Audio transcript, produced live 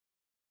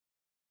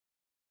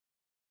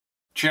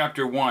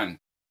Chapter 1.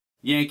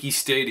 Yankee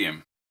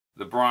Stadium,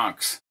 the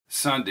Bronx,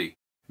 Sunday,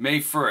 May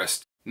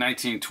 1st,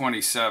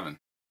 1927.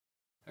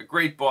 A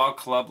great ball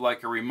club,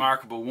 like a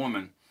remarkable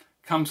woman,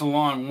 comes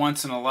along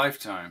once in a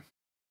lifetime.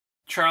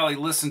 Charlie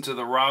listened to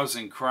the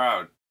rousing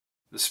crowd.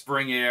 The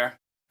spring air,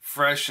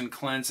 fresh and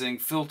cleansing,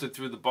 filtered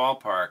through the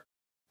ballpark,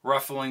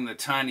 ruffling the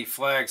tiny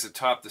flags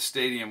atop the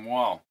stadium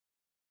wall.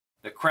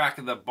 The crack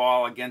of the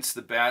ball against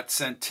the bat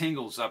sent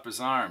tingles up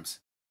his arms.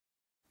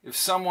 If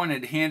someone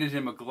had handed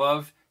him a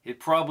glove, he'd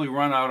probably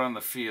run out on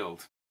the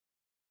field.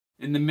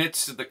 In the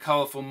midst of the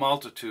colorful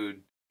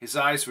multitude, his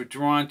eyes were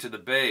drawn to the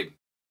Babe.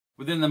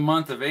 Within the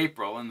month of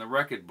April, in the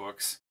record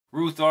books,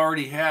 Ruth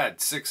already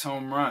had 6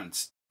 home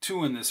runs,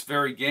 2 in this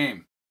very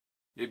game.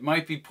 It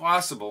might be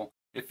possible,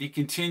 if he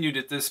continued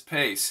at this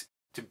pace,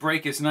 to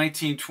break his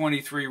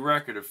 1923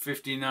 record of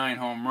 59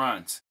 home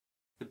runs.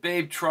 The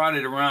Babe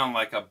trotted around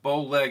like a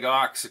bow-leg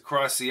ox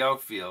across the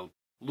outfield,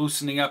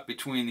 loosening up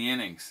between the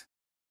innings.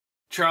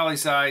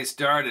 Charlie's eyes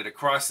darted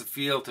across the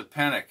field to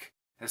Pennock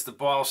as the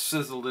ball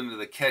sizzled into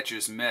the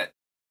catcher's mitt.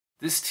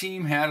 This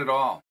team had it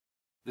all.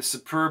 The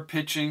superb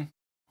pitching,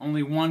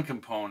 only one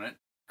component,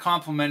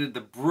 complemented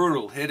the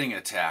brutal hitting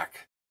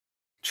attack.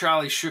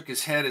 Charlie shook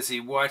his head as he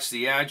watched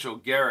the agile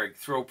Gehrig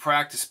throw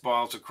practice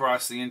balls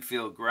across the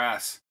infield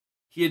grass.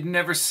 He had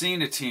never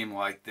seen a team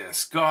like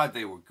this. God,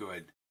 they were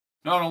good.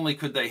 Not only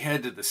could they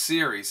head to the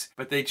series,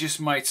 but they just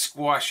might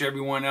squash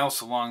everyone else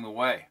along the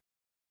way.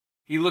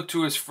 He looked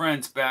to his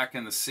friends back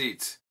in the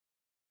seats.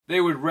 They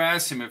would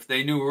razz him if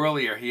they knew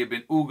earlier he had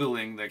been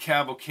oogling the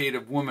cavalcade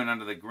of women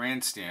under the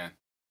grandstand.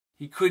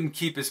 He couldn't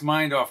keep his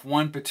mind off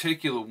one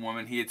particular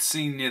woman he had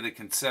seen near the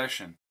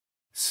concession.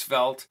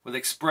 Svelte, with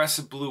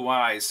expressive blue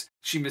eyes,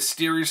 she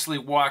mysteriously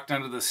walked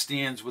under the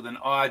stands with an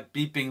odd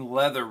beeping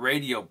leather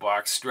radio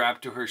box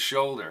strapped to her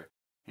shoulder,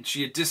 and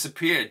she had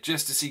disappeared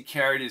just as he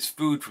carried his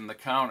food from the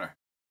counter.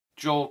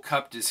 Joel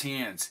cupped his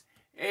hands.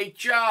 "Hey,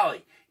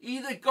 Charlie!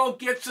 Either go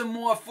get some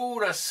more food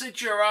or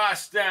sit your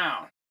ass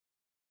down."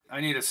 "I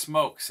need a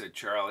smoke," said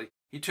Charlie.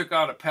 He took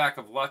out a pack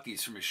of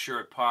Luckies from his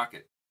shirt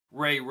pocket.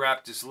 Ray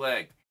wrapped his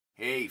leg.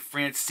 "Hey,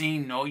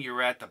 Francine know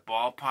you're at the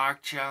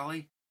ballpark,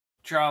 Charlie?"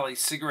 Charlie,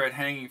 cigarette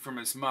hanging from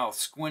his mouth,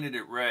 squinted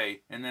at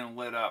Ray and then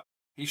lit up.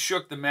 He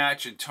shook the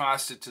match and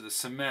tossed it to the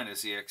cement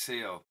as he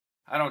exhaled.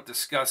 "I don't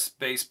discuss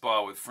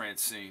baseball with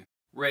Francine."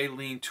 Ray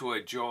leaned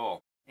toward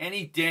Joel.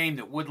 "Any dame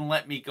that wouldn't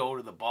let me go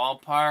to the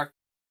ballpark?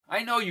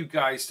 I know you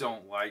guys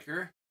don't like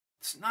her."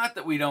 "It's not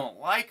that we don't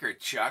like her,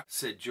 Chuck,"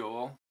 said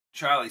Joel.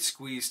 Charlie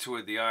squeezed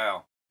toward the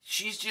aisle.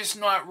 "She's just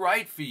not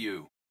right for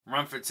you."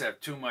 "Rumfords have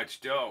too much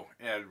dough,"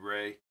 added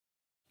Ray. "You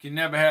can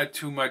never have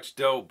too much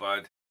dough,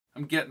 bud.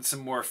 I'm getting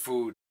some more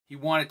food." He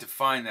wanted to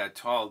find that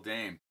tall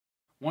dame.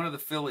 One of the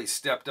fillies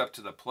stepped up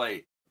to the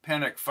plate.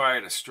 Pennock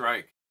fired a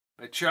strike,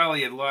 but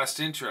Charlie had lost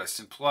interest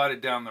and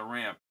plodded down the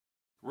ramp.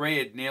 Ray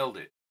had nailed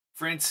it.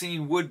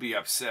 Francine would be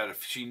upset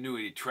if she knew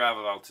he'd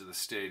traveled out to the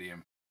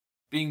stadium.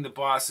 Being the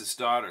boss's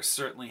daughter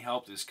certainly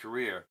helped his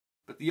career,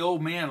 but the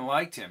old man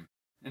liked him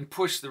and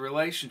pushed the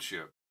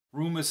relationship.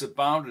 Rumors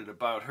abounded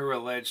about her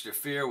alleged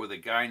affair with a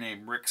guy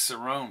named Rick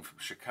Cerrone from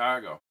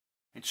Chicago,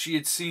 and she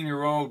had seen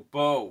her old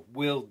beau,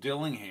 Will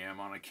Dillingham,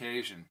 on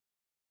occasion.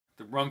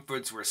 The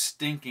Rumfords were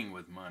stinking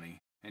with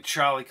money, and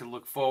Charlie could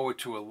look forward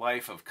to a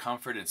life of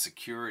comfort and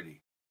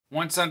security.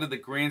 Once under the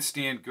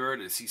grandstand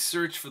girders, he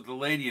searched for the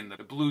lady in the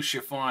blue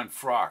chiffon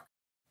frock.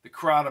 The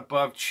crowd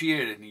above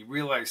cheered, and he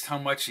realized how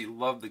much he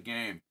loved the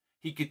game.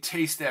 He could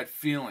taste that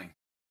feeling,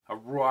 a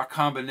raw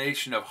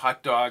combination of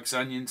hot dogs,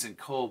 onions, and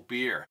cold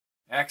beer,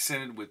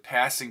 accented with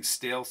passing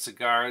stale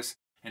cigars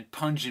and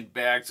pungent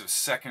bags of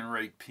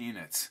second-rate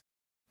peanuts.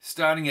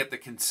 Starting at the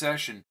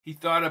concession, he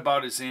thought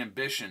about his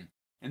ambition,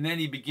 and then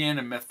he began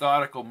a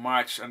methodical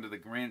march under the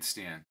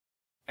grandstand.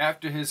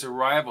 After his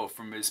arrival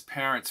from his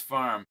parents'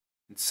 farm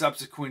and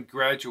subsequent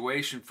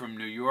graduation from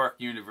New York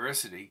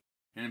University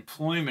and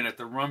employment at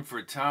the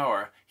Rumford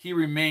Tower, he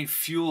remained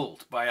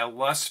fueled by a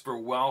lust for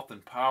wealth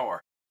and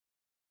power.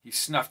 He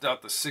snuffed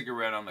out the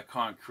cigarette on the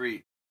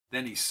concrete.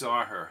 Then he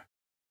saw her.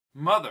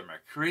 Mother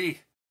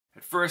Machree!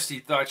 At first he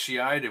thought she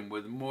eyed him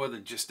with more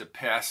than just a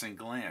passing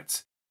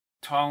glance.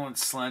 Tall and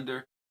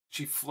slender,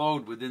 she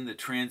flowed within the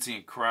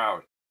transient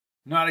crowd.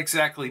 Not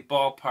exactly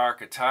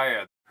ballpark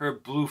attire, her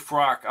blue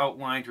frock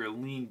outlined her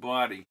lean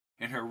body,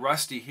 and her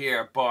rusty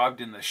hair,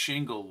 bobbed in the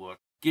shingle look,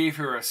 gave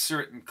her a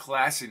certain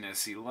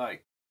classiness he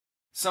liked.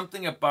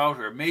 Something about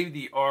her, maybe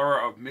the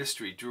aura of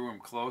mystery, drew him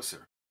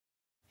closer.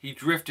 He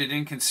drifted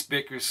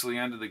inconspicuously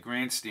under the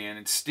grandstand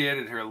and stared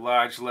at her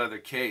large leather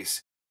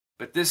case,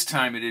 but this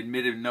time it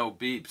admitted no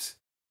beeps.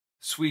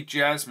 Sweet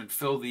jasmine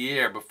filled the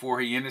air before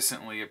he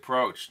innocently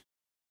approached.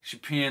 She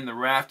panned the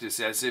rafters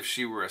as if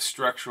she were a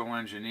structural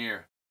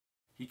engineer.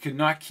 He could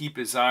not keep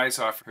his eyes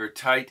off her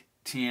tight,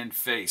 tanned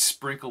face,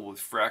 sprinkled with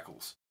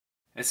freckles.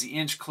 As he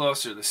inched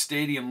closer, the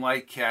stadium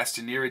light cast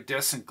an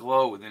iridescent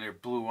glow within her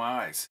blue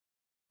eyes.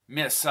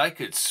 "Miss, I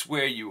could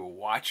swear you were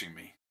watching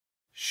me."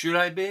 "Should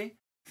I be?"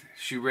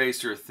 She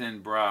raised her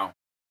thin brow.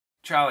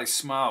 Charlie's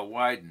smile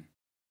widened.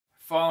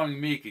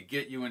 "Following me could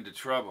get you into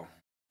trouble."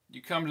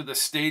 You come to the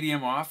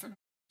stadium often?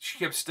 She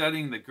kept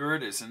studying the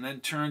girders and then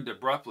turned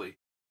abruptly.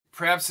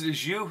 Perhaps it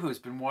is you who has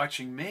been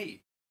watching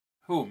me.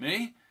 Who,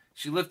 me?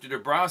 She lifted her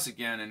brows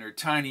again, and her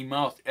tiny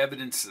mouth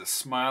evidenced a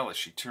smile as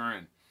she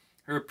turned.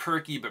 Her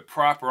perky but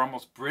proper,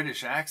 almost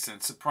British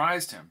accent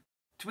surprised him.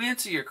 To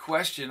answer your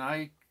question,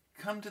 I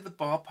come to the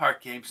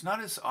ballpark games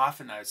not as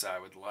often as I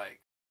would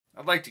like.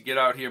 I'd like to get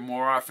out here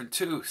more often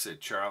too, said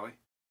Charlie.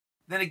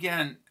 Then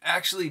again,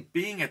 actually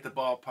being at the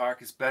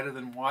ballpark is better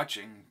than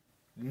watching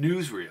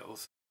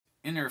newsreels.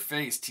 In her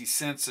face, he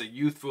sensed a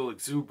youthful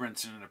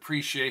exuberance and an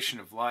appreciation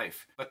of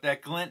life, but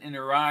that glint in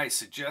her eyes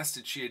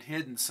suggested she had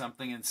hidden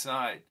something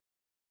inside.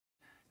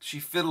 She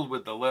fiddled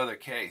with the leather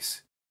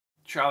case.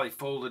 Charlie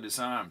folded his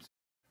arms.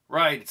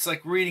 Right, it's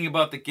like reading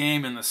about the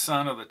game in the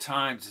Sun or the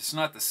Times. It's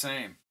not the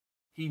same.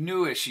 He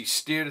knew as she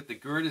stared at the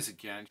girders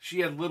again,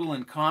 she had little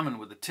in common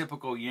with a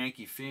typical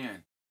Yankee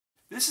fan.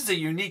 This is a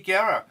unique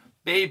era.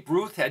 Babe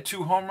Ruth had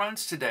 2 home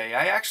runs today.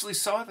 I actually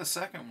saw the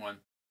second one.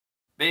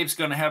 Babe's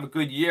going to have a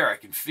good year. I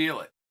can feel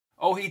it.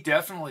 Oh, he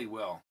definitely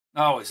will.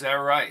 Oh, is that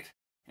right?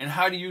 And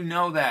how do you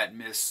know that,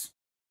 Miss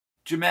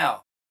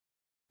Jamal?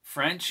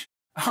 French?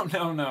 Oh,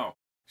 no.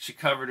 She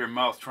covered her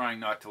mouth, trying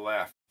not to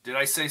laugh. Did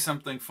I say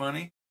something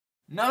funny?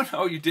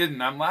 No, you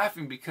didn't. I'm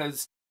laughing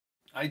because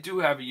I do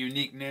have a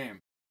unique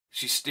name.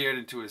 She stared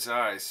into his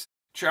eyes.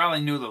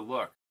 Charlie knew the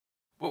look.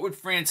 What would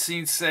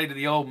Francine say to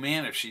the old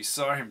man if she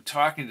saw him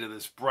talking to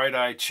this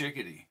bright-eyed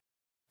chickadee?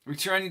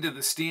 Returning to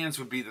the stands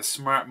would be the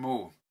smart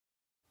move.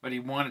 But he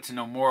wanted to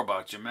know more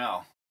about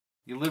Jamal.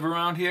 You live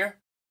around here?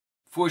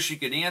 Before she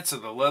could answer,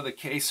 the leather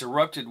case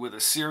erupted with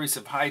a series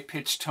of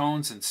high-pitched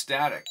tones and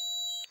static.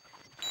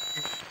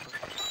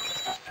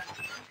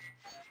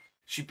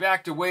 She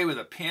backed away with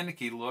a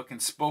panicky look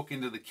and spoke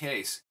into the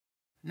case.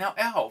 Now,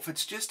 Alf,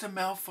 it's just a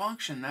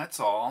malfunction, that's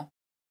all.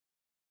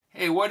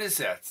 Hey, what is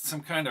that?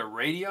 Some kind of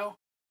radio?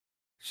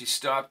 She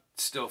stopped,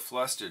 still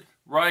flustered.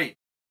 Right,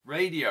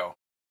 radio.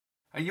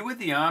 Are you with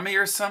the army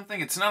or something?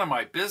 It's none of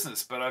my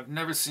business, but I've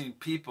never seen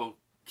people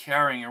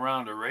carrying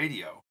around a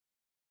radio.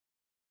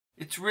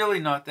 It's really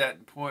not that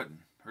important.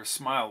 Her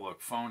smile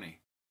looked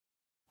phony.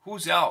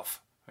 Who's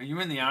Alf? Are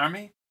you in the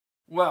army?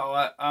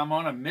 Well, I'm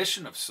on a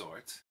mission of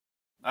sorts.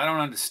 I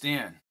don't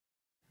understand.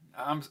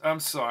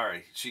 I'm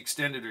sorry. She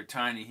extended her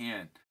tiny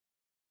hand.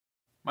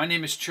 My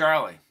name is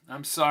Charlie.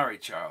 I'm sorry,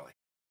 Charlie.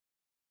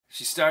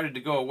 She started to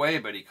go away,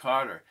 but he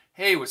caught her.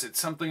 Hey, was it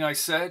something I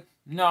said?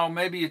 No,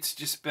 maybe it's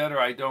just better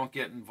I don't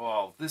get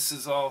involved. This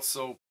is all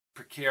so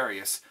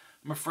precarious.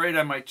 I'm afraid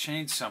I might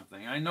change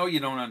something. I know you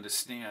don't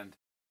understand.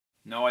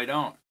 No, I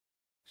don't.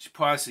 She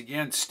paused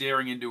again,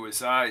 staring into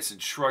his eyes,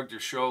 and shrugged her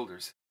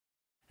shoulders.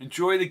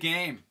 Enjoy the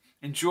game.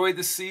 Enjoy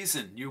the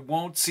season. You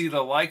won't see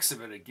the likes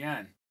of it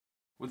again.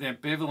 With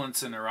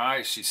ambivalence in her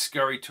eyes, she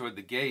scurried toward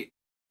the gate.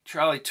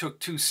 Charlie took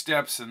 2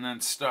 steps and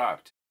then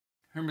stopped.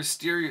 Her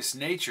mysterious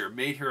nature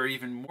made her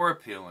even more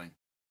appealing.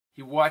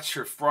 He watched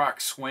her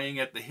frock swaying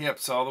at the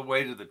hips all the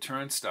way to the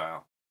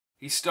turnstile.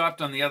 He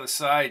stopped on the other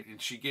side,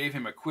 and she gave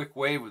him a quick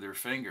wave with her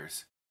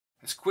fingers.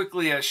 As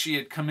quickly as she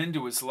had come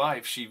into his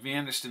life, she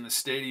vanished in the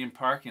stadium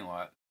parking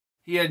lot.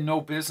 He had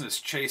no business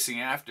chasing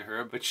after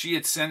her, but she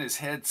had sent his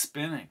head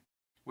spinning.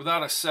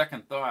 Without a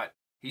second thought,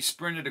 he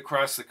sprinted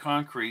across the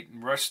concrete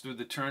and rushed through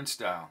the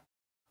turnstile.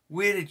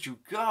 Where did you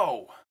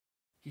go?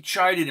 He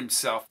chided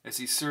himself as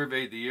he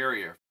surveyed the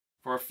area.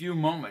 For a few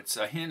moments,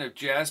 a hint of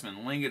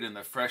jasmine lingered in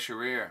the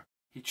fresher air.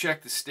 He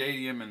checked the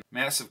stadium and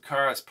massive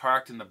cars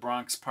parked in the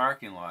Bronx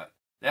parking lot.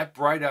 That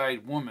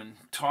bright-eyed woman,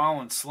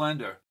 tall and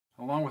slender,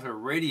 along with her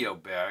radio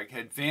bag,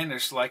 had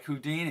vanished like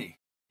Houdini.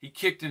 He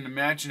kicked an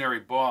imaginary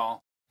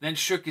ball, then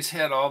shook his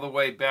head all the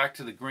way back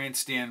to the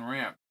grandstand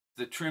ramp.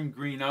 The trim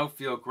green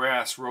outfield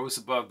grass rose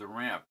above the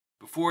ramp.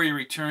 Before he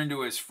returned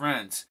to his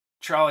friends,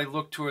 Charlie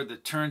looked toward the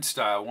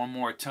turnstile one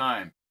more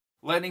time.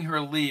 Letting her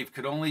leave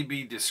could only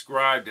be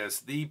described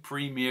as the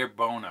premier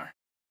boner.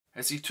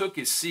 As he took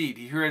his seat,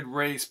 he heard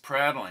Ray's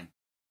prattling.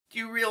 Do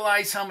you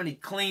realize how many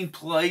clean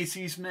plays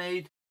he's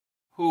made?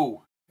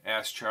 Who?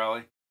 Asked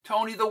Charlie.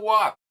 Tony the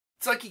Wop.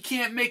 It's like he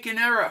can't make an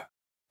error.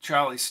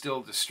 Charlie,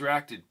 still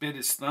distracted, bit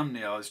his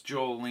thumbnail as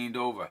Joel leaned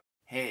over.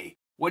 Hey,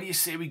 what do you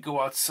say we go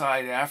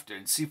outside after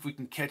and see if we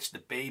can catch the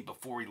Babe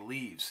before he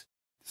leaves?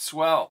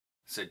 Swell,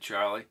 said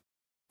Charlie.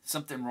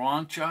 Something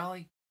wrong,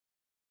 Charlie?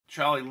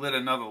 Charlie lit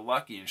another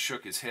Lucky and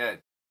shook his head.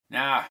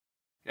 Nah,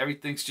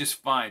 everything's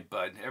just fine,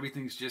 bud.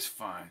 Everything's just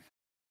fine.